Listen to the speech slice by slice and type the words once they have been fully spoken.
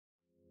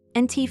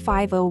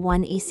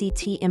NT-501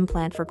 ECT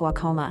implant for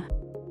glaucoma.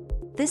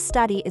 This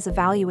study is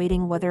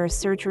evaluating whether a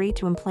surgery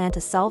to implant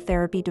a cell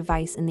therapy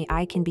device in the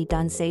eye can be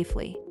done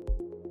safely.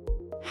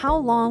 How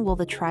long will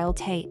the trial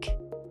take?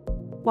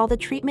 While the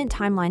treatment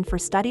timeline for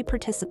study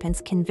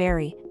participants can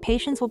vary,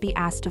 patients will be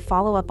asked to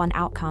follow up on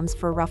outcomes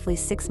for roughly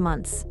 6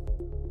 months.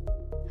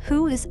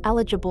 Who is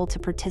eligible to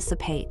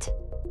participate?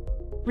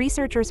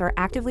 Researchers are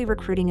actively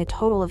recruiting a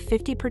total of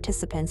 50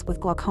 participants with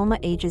glaucoma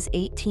ages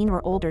 18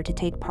 or older to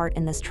take part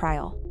in this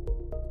trial.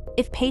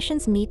 If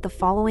patients meet the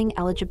following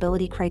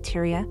eligibility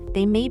criteria,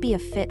 they may be a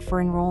fit for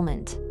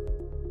enrollment.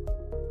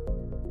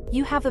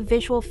 You have a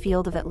visual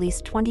field of at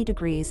least 20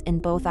 degrees in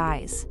both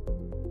eyes.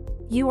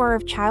 You are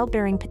of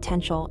childbearing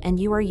potential and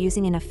you are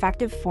using an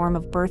effective form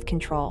of birth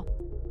control.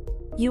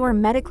 You are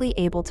medically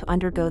able to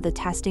undergo the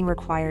testing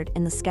required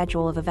in the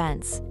schedule of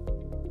events.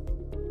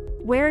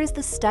 Where is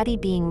the study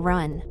being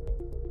run?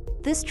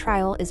 This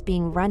trial is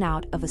being run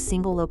out of a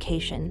single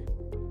location: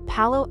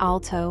 Palo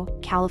Alto,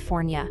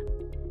 California.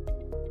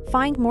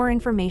 Find more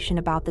information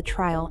about the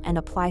trial and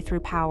apply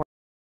through Power.